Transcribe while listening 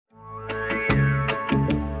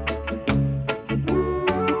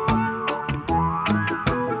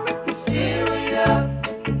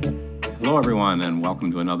everyone, and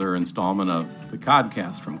welcome to another installment of the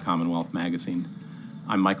Codcast from Commonwealth Magazine.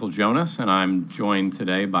 I'm Michael Jonas, and I'm joined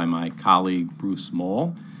today by my colleague Bruce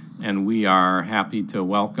Moll, and we are happy to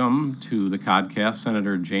welcome to the Codcast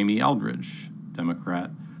Senator Jamie Eldridge, Democrat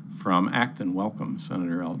from Acton. Welcome,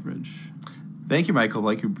 Senator Eldridge. Thank you, Michael.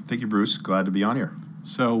 Thank you, Bruce. Glad to be on here.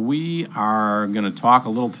 So we are going to talk a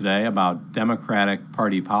little today about Democratic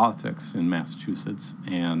Party politics in Massachusetts,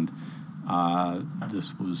 and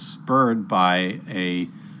this was spurred by a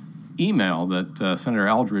email that Senator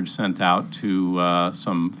Eldridge sent out to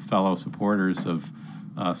some fellow supporters of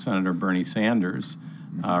Senator Bernie Sanders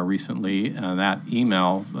recently. That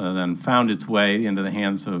email then found its way into the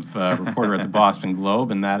hands of a reporter at the Boston Globe,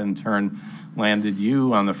 and that in turn landed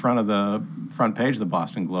you on the front page of the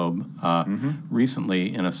Boston Globe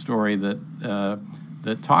recently in a story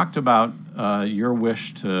that talked about your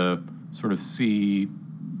wish to sort of see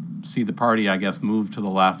the party, I guess, move to the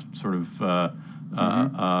left, sort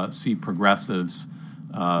of see progressives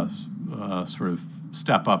sort of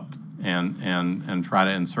step up and try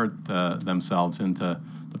to insert themselves into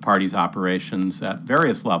the party's operations at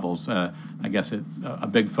various levels. I guess a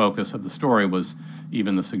big focus of the story was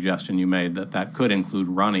even the suggestion you made that could include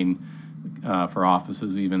running for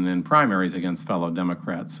offices, even in primaries against fellow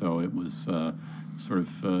Democrats. So it was sort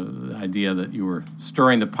of the idea that you were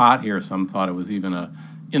stirring the pot here. Some thought it was even a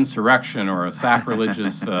insurrection or a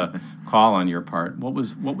sacrilegious call on your part. What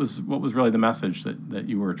was really the message that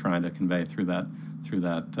you were trying to convey through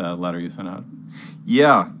that letter you sent out?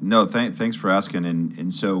 Yeah, no, thanks for asking.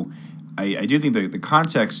 And so I do think the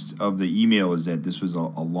context of the email is that this was a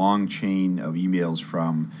long chain of emails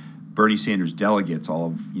from Bernie Sanders delegates.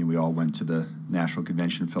 We all went to the National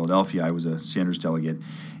Convention in Philadelphia. I was a Sanders delegate.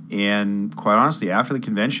 And quite honestly, after the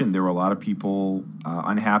convention, there were a lot of people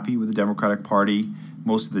unhappy with the Democratic Party,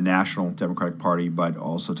 most of the National Democratic Party, but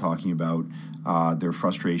also talking about their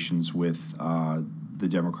frustrations with the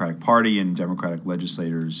Democratic Party and Democratic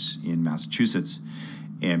legislators in Massachusetts.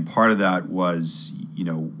 And part of that was,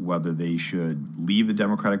 whether they should leave the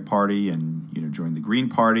Democratic Party and, join the Green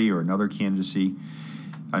Party or another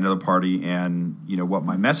party. And, what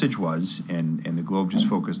my message was, and the Globe just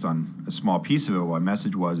focused on a small piece of it, what my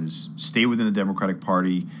message was is stay within the Democratic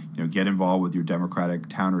Party, get involved with your Democratic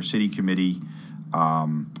town or city committee,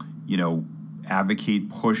 advocate,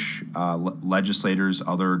 push legislators,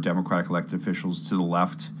 other Democratic elected officials to the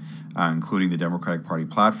left, including the Democratic Party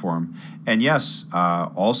platform. And yes,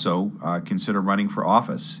 also consider running for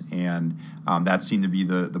office. And that seemed to be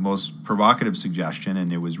the most provocative suggestion.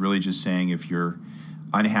 And it was really just saying if you're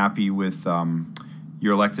unhappy with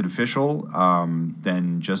your elected official,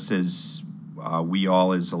 then just as we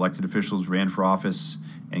all as elected officials ran for office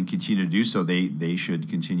and continue to do so, they should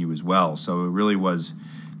continue as well. So it really was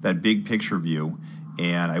that big picture view.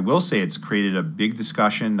 And I will say it's created a big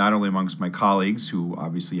discussion, not only amongst my colleagues who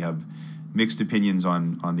obviously have mixed opinions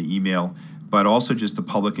on the email, but also just the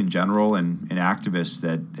public in general and activists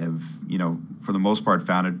that have, for the most part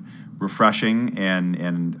found it refreshing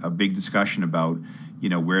and a big discussion about,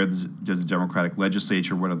 where does the Democratic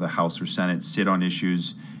legislature, whether the House or Senate, sit on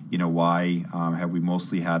issues? Why have we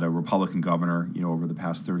mostly had a Republican governor, over the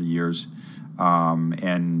past 30 years?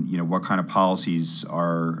 And, what kind of policies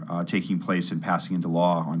are taking place and passing into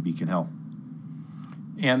law on Beacon Hill?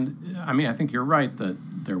 And, I think you're right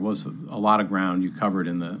that there was a lot of ground you covered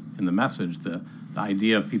in the message. The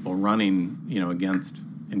idea of people running, against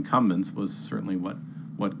incumbents was certainly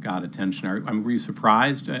what got attention. Were you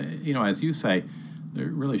surprised? As you say, there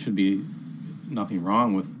really should be nothing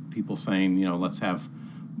wrong with people saying, let's have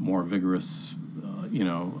more vigorous,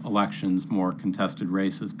 elections, more contested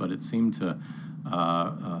races, but it seemed to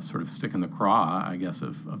sort of stick in the craw, I guess,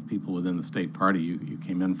 of people within the state party. You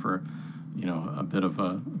came in for, a bit of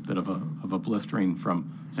a blistering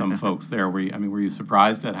from some folks there. Were you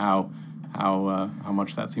surprised at how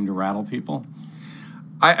much that seemed to rattle people?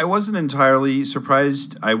 I wasn't entirely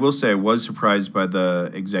surprised. I will say I was surprised by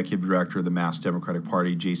the executive director of the Mass Democratic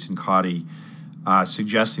Party, Jason Cotty,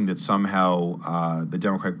 suggesting that somehow the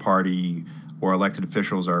Democratic Party or elected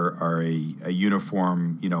officials are a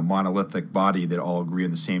uniform, monolithic body that all agree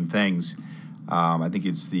on the same things. I think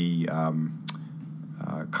it's the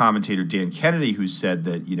commentator Dan Kennedy who said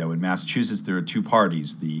that, in Massachusetts there are two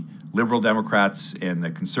parties, the liberal Democrats and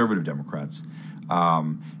the conservative Democrats.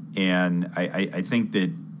 And I think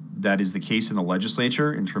that is the case in the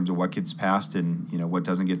legislature in terms of what gets passed and, what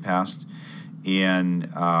doesn't get passed.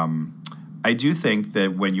 And I do think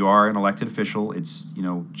that when you are an elected official, it's,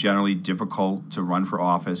 generally difficult to run for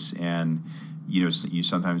office. And, you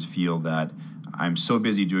sometimes feel that I'm so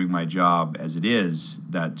busy doing my job as it is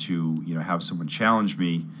that to, have someone challenge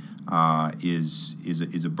me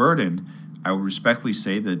is a burden, I would respectfully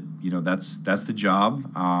say that that's the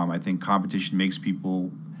job. I think competition makes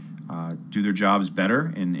people do their jobs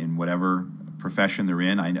better in whatever profession they're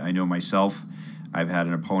in. I know myself. I've had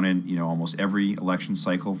an opponent, almost every election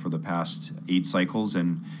cycle for the past 8 cycles,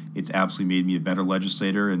 and it's absolutely made me a better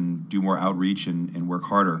legislator and do more outreach and work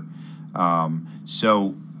harder.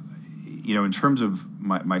 So, in terms of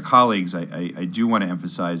my colleagues, I do want to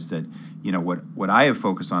emphasize that, what I have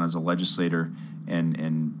focused on as a legislator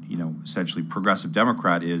and essentially progressive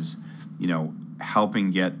Democrat is,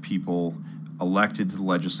 helping get people elected to the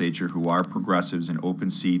legislature who are progressives in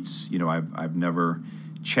open seats. I've never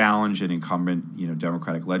challenged an incumbent,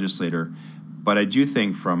 Democratic legislator, but I do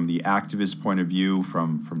think from the activist point of view,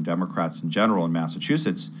 from Democrats in general in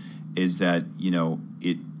Massachusetts, is that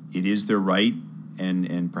it is their right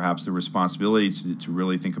and perhaps their responsibility to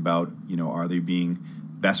really think about are they being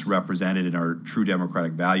best represented and are true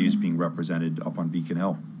democratic values being represented up on Beacon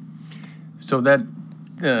Hill. So that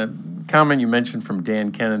comment you mentioned from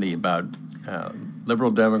Dan Kennedy about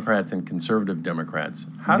liberal Democrats and conservative Democrats,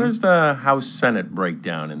 how does the House Senate break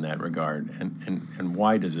down in that regard, and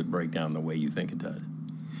why does it break down the way you think it does?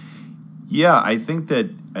 Yeah, I think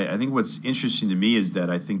what's interesting to me is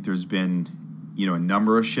that I think there's been a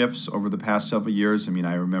number of shifts over the past several years. I mean,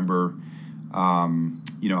 I remember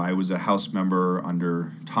I was a House member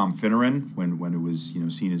under Tom Finneran when it was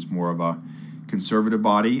seen as more of a conservative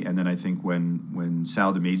body, and then I think when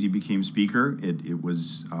Sal DeMasi became Speaker, it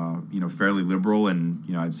was fairly liberal, and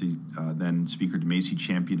I'd say then Speaker DeMasi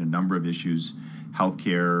championed a number of issues,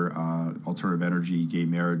 healthcare, alternative energy, gay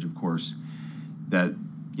marriage, of course, that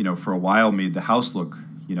for a while made the House look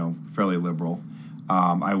fairly liberal.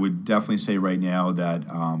 I would definitely say right now that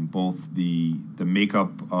both the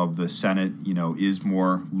makeup of the Senate is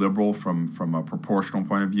more liberal from a proportional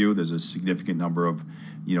point of view. There's a significant number of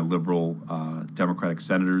liberal Democratic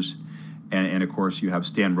senators, and of course you have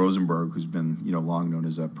Stan Rosenberg, who's been long known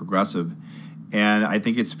as a progressive. And I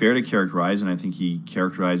think it's fair to characterize, and I think he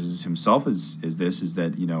characterizes himself as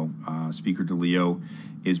that Speaker DeLeo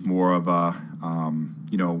is more of a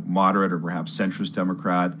moderate or perhaps centrist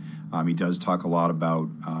Democrat. He does talk a lot about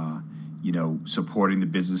supporting the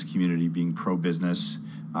business community, being pro-business.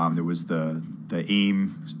 There was the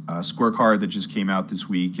AIM scorecard that just came out this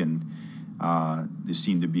week, and there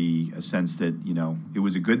seemed to be a sense that it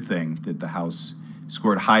was a good thing that the House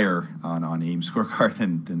scored higher on AIM scorecard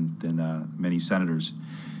than many senators.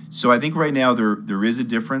 So I think right now there is a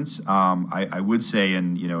difference. I would say,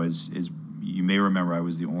 and as you may remember, I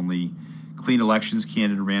was the only clean elections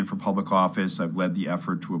candidate who ran for public office. I've led the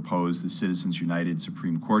effort to oppose the Citizens United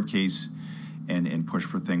Supreme Court case and push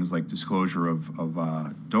for things like disclosure of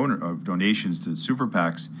donations to super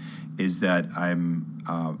PACs. Is that I'm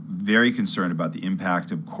very concerned about the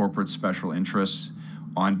impact of corporate special interests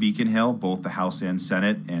on Beacon Hill, both the House and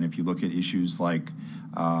Senate. And if you look at issues like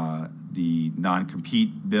the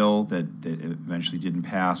non-compete bill that eventually didn't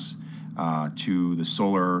pass, to the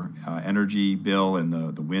solar energy bill and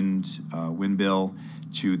the wind bill,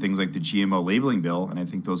 to things like the GMO labeling bill, and I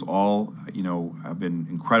think those all have been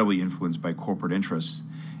incredibly influenced by corporate interests,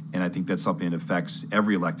 and I think that's something that affects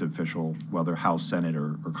every elected official, whether House, Senate,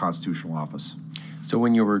 or constitutional office. So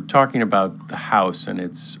when you were talking about the House and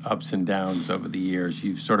its ups and downs over the years,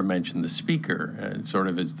 you've sort of mentioned the Speaker, sort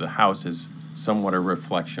of as the House is somewhat a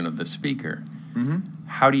reflection of the Speaker. Mm-hmm.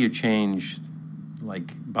 How do you change,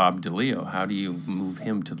 like Bob DeLeo, how do you move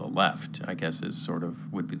him to the left, I guess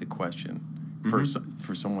would be the question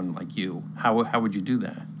for someone like you. How would you do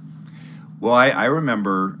that? Well, I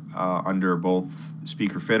remember under both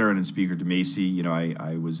Speaker Finneran and Speaker DeMasi,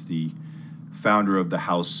 I was the founder of the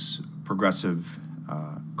House Progressive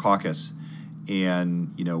Caucus,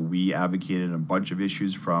 and we advocated a bunch of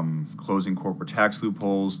issues from closing corporate tax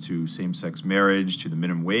loopholes to same-sex marriage to the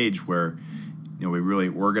minimum wage, where we really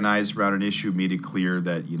organized around an issue, made it clear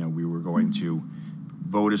that we were going to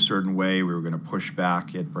vote a certain way, we were going to push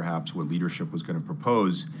back at perhaps what leadership was going to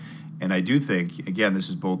propose. And I do think, again, this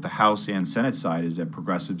is both the House and Senate side, is that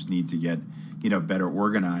progressives need to get better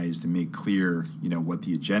organized and make clear what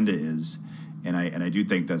the agenda is. And I do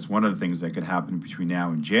think that's one of the things that could happen between now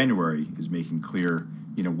and January, is making clear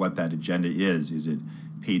what that agenda is. Is it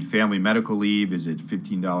paid family medical leave? Is it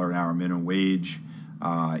 $15 an hour minimum wage?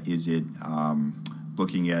 Is it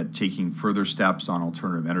looking at taking further steps on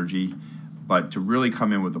alternative energy? But to really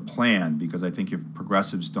come in with a plan, because I think if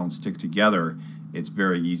progressives don't stick together, it's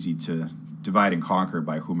very easy to divide and conquer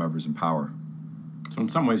by whomever's in power. So in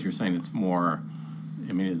some ways you're saying it's more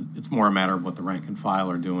a matter of what the rank and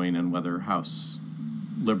file are doing and whether House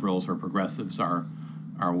liberals or progressives are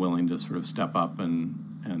willing to sort of step up and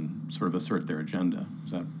and sort of assert their agenda.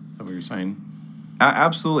 Is that what you're saying?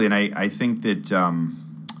 Absolutely, and I think that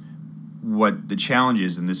what the challenge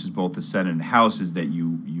is, and this is both the Senate and House, is that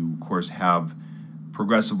you of course have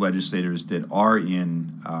progressive legislators that are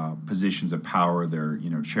in positions of power. They're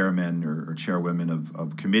chairmen or chairwomen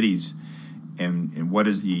of committees, and what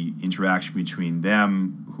is the interaction between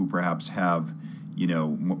them, who perhaps have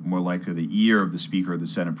more likely the ear of the Speaker or the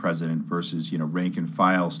Senate President, versus rank and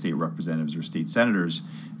file state representatives or state senators,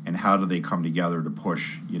 and how do they come together to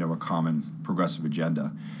push a common progressive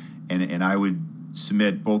agenda? And I would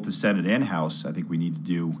submit both the Senate and House. I think we need to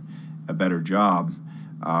do a better job.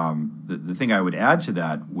 The thing I would add to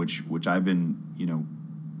that, which I've been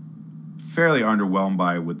fairly underwhelmed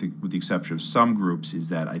by, with the exception of some groups, is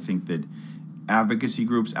that I think that advocacy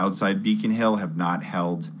groups outside Beacon Hill have not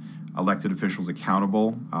held elected officials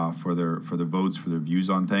accountable for their votes, for their views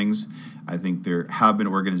on things. I think there have been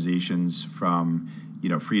organizations from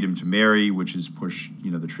Freedom to Marry, which has pushed the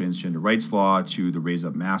transgender rights law, to the Raise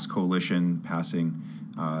Up Mass Coalition, passing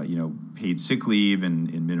paid sick leave and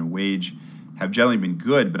minimum wage, have generally been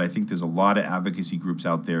good. But I think there's a lot of advocacy groups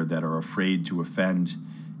out there that are afraid to offend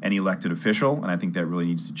any elected official, and I think that really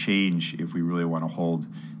needs to change if we really want to hold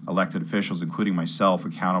elected officials, including myself,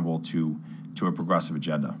 accountable to a progressive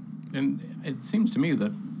agenda. And it seems to me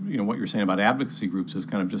that what you're saying about advocacy groups is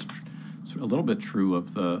kind of just a little bit true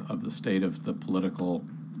of the state of the political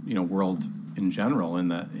world in general, in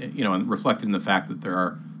that and reflected in the fact that there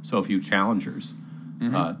are so few challengers.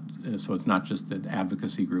 Mm-hmm. So it's not just that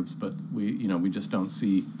advocacy groups, but we just don't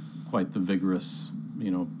see quite the vigorous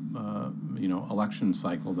election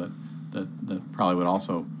cycle that probably would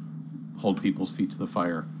also hold people's feet to the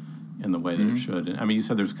fire in the way that it should. And, I mean, you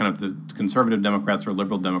said there's kind of the conservative Democrats or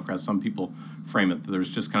liberal Democrats. Some people frame it that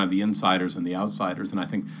there's just kind of the insiders and the outsiders, and I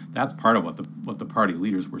think that's part of what the party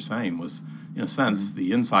leaders were saying was, in a sense,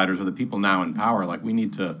 the insiders are the people now in power. Like we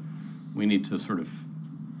need to sort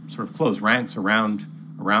of close ranks around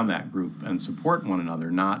that group and support one another,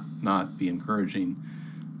 not be encouraging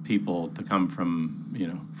people to come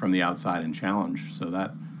from the outside and challenge. So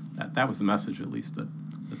that was the message, at least, that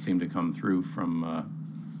seemed to come through from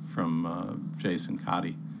Jason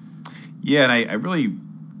Cotty. Yeah, and I really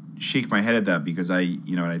shake my head at that, because I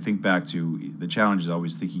think back to the challenge is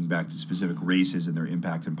always thinking back to specific races and their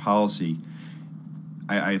impact in policy.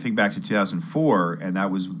 I think back to 2004, and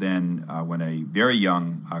that was then when a very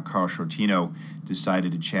young Carl Shortino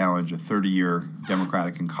decided to challenge a 30-year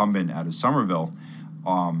Democratic incumbent out of Somerville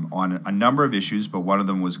on a number of issues, but one of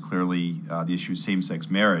them was clearly the issue of same-sex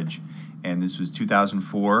marriage. And this was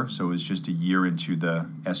 2004, so it was just a year into the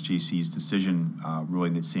SJC's decision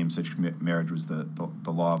ruling that same-sex marriage was the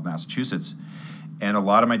law of Massachusetts. And a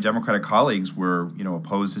lot of my Democratic colleagues were,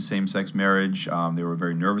 opposed to same-sex marriage. They were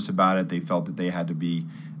very nervous about it. They felt that they had to be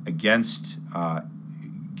against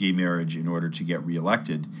gay marriage in order to get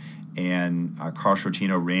reelected. And Carl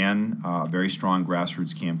Shortino ran a very strong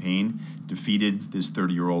grassroots campaign, defeated this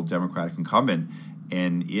 30-year-old Democratic incumbent,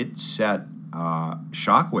 and it set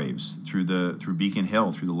shockwaves through Beacon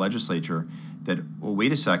Hill, through the legislature, that, well,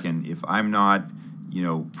 wait a second, if I'm not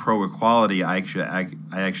pro-equality, I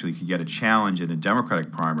actually could get a challenge in a Democratic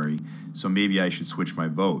primary, so maybe I should switch my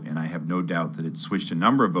vote. And I have no doubt that it switched a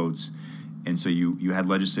number of votes. And so you had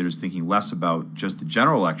legislators thinking less about just the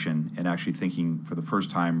general election and actually thinking for the first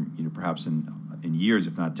time, perhaps in years,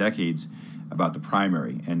 if not decades, about the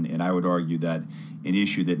primary. And I would argue that an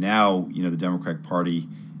issue that now, the Democratic Party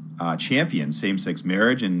champions, same-sex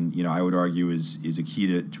marriage, and I would argue is a key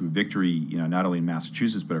to a victory, not only in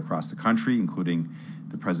Massachusetts but across the country, including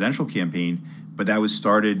the presidential campaign. But that was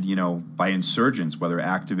started, by insurgents, whether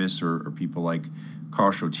activists or people like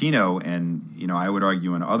Carl Shortino. And I would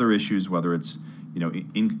argue on other issues, whether it's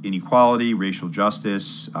inequality, racial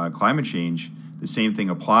justice, climate change, the same thing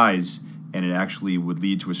applies, and it actually would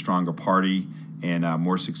lead to a stronger party and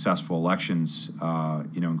more successful elections,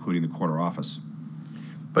 including the quarter office.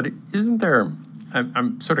 But isn't there,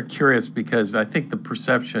 I'm sort of curious, because I think the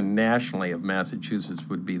perception nationally of Massachusetts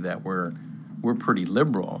would be that we're pretty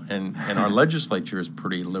liberal, and our legislature is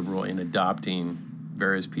pretty liberal in adopting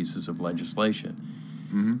various pieces of legislation.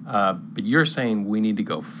 Mm-hmm. But you're saying we need to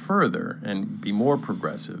go further and be more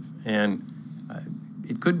progressive. And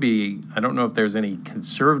it could be, I don't know if there's any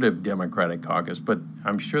conservative Democratic caucus, but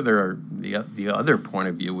I'm sure there are, the other point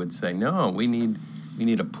of view would say, no, we need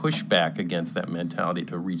a pushback against that mentality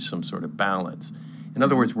to reach some sort of balance. In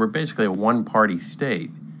other words, we're basically a one-party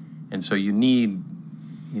state, and so you need,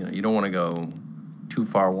 you don't want to go too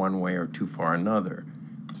far one way or too far another.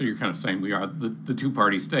 So So you're kind of saying we are the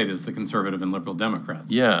two-party state is the conservative and liberal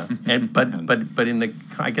Democrats. Yeah, but in the,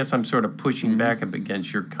 I guess I'm sort of pushing back up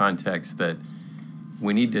against your context that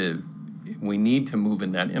we need to move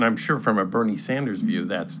in that, and I'm sure from a Bernie Sanders view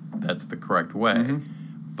that's the correct way.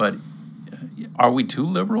 But are we too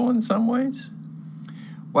liberal in some ways?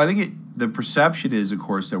 Well, I think the perception is, of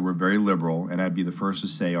course, that we're very liberal, and I'd be the first to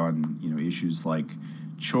say on issues like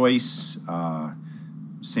choice,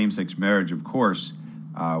 same-sex marriage, of course,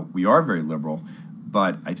 we are very liberal.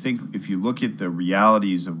 But I think if you look at the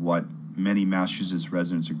realities of what many Massachusetts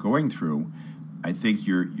residents are going through, I think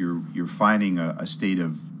you're finding a state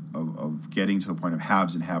of getting to the point of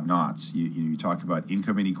haves and have-nots. You talk about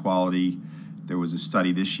income inequality. There was a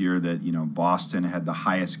study this year that Boston had the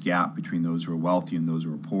highest gap between those who are wealthy and those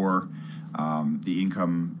who are poor. The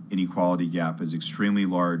income inequality gap is extremely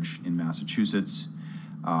large in Massachusetts.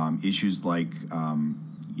 Issues like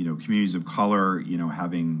communities of color,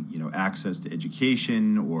 having access to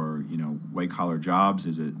education or white collar jobs,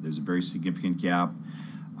 there's a very significant gap.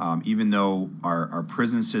 Even though our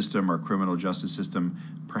prison system, our criminal justice system,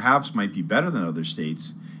 perhaps might be better than other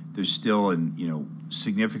states, there's still an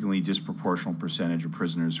significantly disproportionate percentage of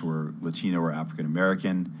prisoners who are Latino or African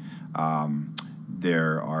American.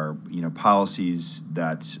 There are policies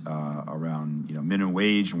that around minimum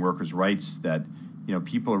wage and workers' rights that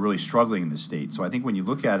people are really struggling in the state. So I think when you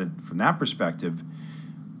look at it from that perspective,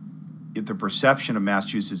 if the perception of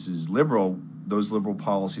Massachusetts is liberal, those liberal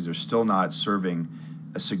policies are still not serving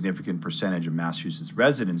a significant percentage of Massachusetts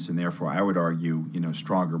residents, and therefore I would argue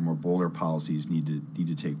stronger, more bolder policies need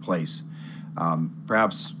to take place.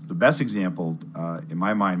 Perhaps the best example in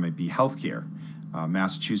my mind might be healthcare.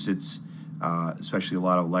 Massachusetts, especially a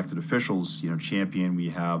lot of elected officials, champion.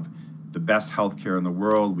 We have the best healthcare in the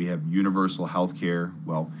world. We have universal healthcare.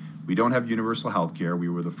 Well, we don't have universal healthcare. We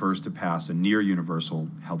were the first to pass a near universal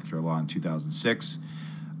healthcare law in 2006.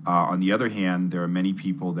 On the other hand, there are many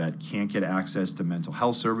people that can't get access to mental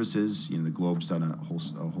health services. The Globe's done a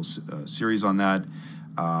whole series on that.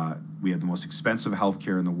 We have the most expensive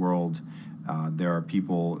healthcare in the world. There are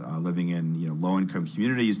people living in low-income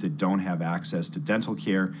communities that don't have access to dental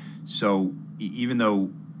care. So even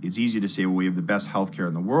though it's easy to say, well, we have the best healthcare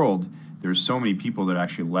in the world, there's so many people that are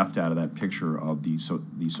actually left out of that picture of the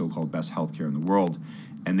so-called best healthcare in the world.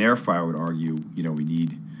 And therefore, I would argue, we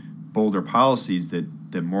need bolder policies that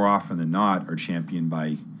more often than not are championed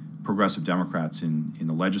by progressive Democrats in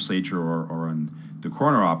the legislature or in the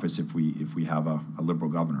coroner office if we have a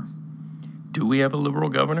liberal governor. Do we have a liberal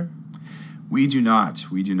governor? We do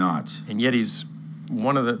not. We do not. And yet he's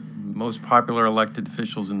one of the most popular elected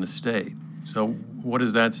officials in the state. So what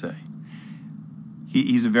does that say?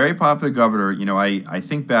 He's a very popular governor. I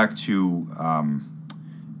think back to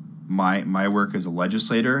my work as a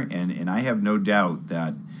legislator, and I have no doubt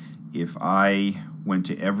that if I went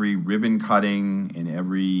to every ribbon cutting and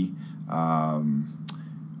every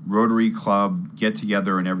Rotary Club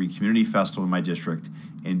get-together and every community festival in my district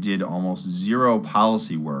and did almost zero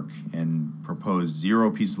policy work and proposed zero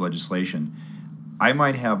pieces of legislation, I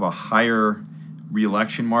might have a higher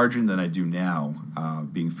re-election margin than I do now,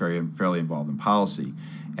 being fairly involved in policy.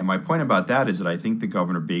 And my point about that is that I think that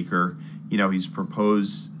Governor Baker, he's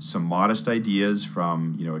proposed some modest ideas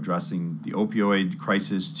from, addressing the opioid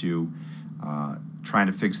crisis to trying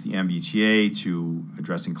to fix the MBTA to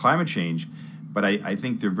addressing climate change. But I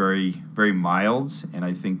think they're very, very mild, and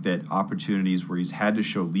I think that opportunities where he's had to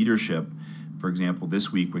show leadership, for example,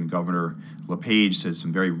 this week when Governor LePage said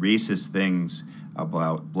some very racist things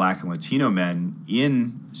about Black and Latino men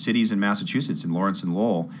in cities in Massachusetts, in Lawrence and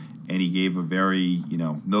Lowell, and he gave a very,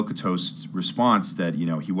 milquetoast response that,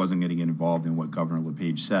 he wasn't going to get involved in what Governor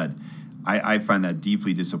LePage said. I find that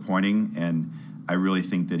deeply disappointing, and I really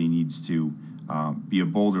think that he needs to be a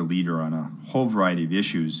bolder leader on a whole variety of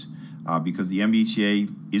issues because the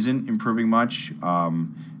MBTA isn't improving much.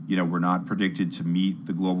 We're not predicted to meet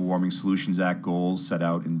the Global Warming Solutions Act goals set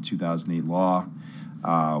out in the 2008 law.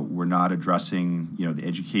 We're not addressing, the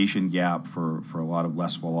education gap for a lot of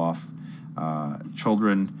less well-off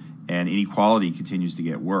children, and inequality continues to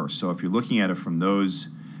get worse. So if you're looking at it from those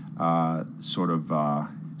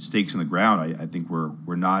stakes in the ground, I think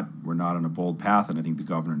we're not on a bold path, and I think the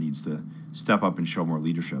governor needs to step up and show more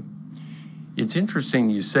leadership. It's interesting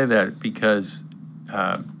you say that because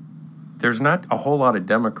there's not a whole lot of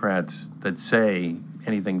Democrats that say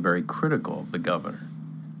anything very critical of the governor,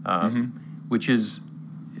 which is,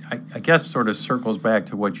 I guess, sort of circles back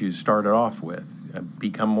to what you started off with.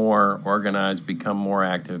 Become more organized, become more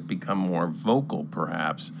active, become more vocal,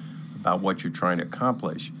 perhaps, about what you're trying to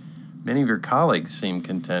accomplish. Many of your colleagues seem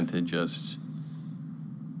content to just,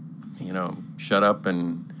 shut up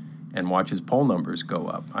and and watch his poll numbers go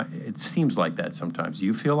up. It seems like that sometimes. Do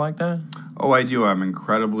you feel like that? Oh, I do. I'm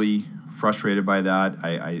incredibly frustrated by that.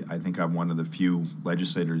 I think I'm one of the few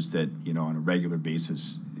legislators that, on a regular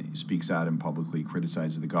basis speaks out and publicly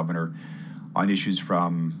criticizes the governor on issues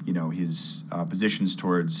from, his positions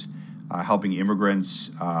towards helping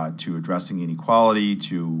immigrants, to addressing inequality,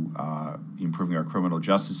 to improving our criminal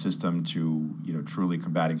justice system, to, truly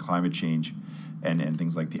combating climate change and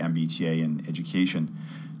things like the MBTA and education.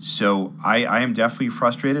 So I am definitely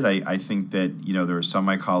frustrated. I think that, there are some of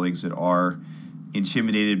my colleagues that are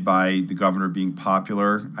intimidated by the governor being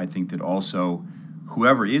popular. I think that also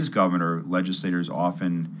whoever is governor, legislators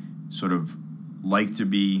often sort of like to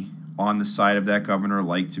be on the side of that governor,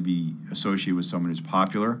 like to be associated with someone who's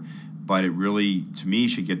popular. But it really, to me,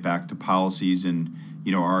 should get back to policies and,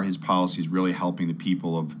 are his policies really helping the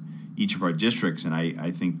people of each of our districts? And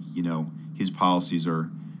I think, his policies are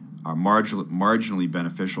marginally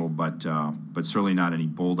beneficial, but certainly not any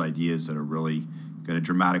bold ideas that are really going to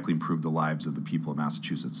dramatically improve the lives of the people of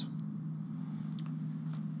Massachusetts.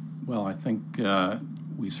 Well, I think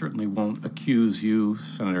we certainly won't accuse you,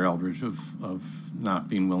 Senator Eldridge, of not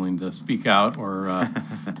being willing to speak out or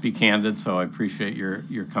be candid, so I appreciate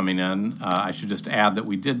your coming in. I should just add that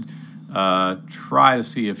we did try to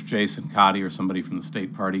see if Jason Cotty or somebody from the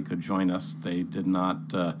state party could join us. They did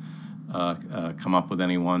not come up with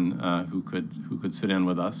anyone who could sit in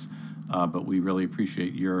with us, but we really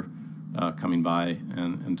appreciate your coming by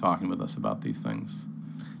and talking with us about these things.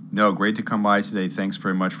 No, great to come by today. Thanks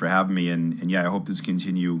very much for having me. And I hope this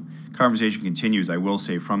conversation continues. I will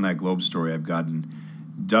say from that Globe story, I've gotten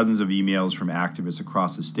dozens of emails from activists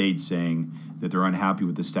across the state saying that they're unhappy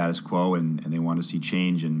with the status quo and they want to see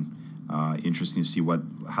change. And interesting to see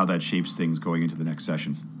how that shapes things going into the next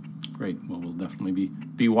session. Great. Well, we'll definitely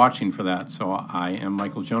be watching for that. So I am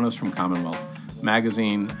Michael Jonas from Commonwealth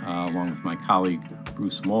Magazine, along with my colleague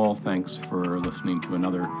Bruce Moll. Thanks for listening to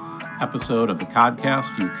another episode of the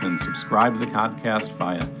Codcast. You can subscribe to the Codcast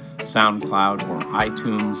via SoundCloud or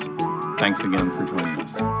iTunes. Thanks again for joining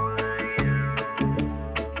us.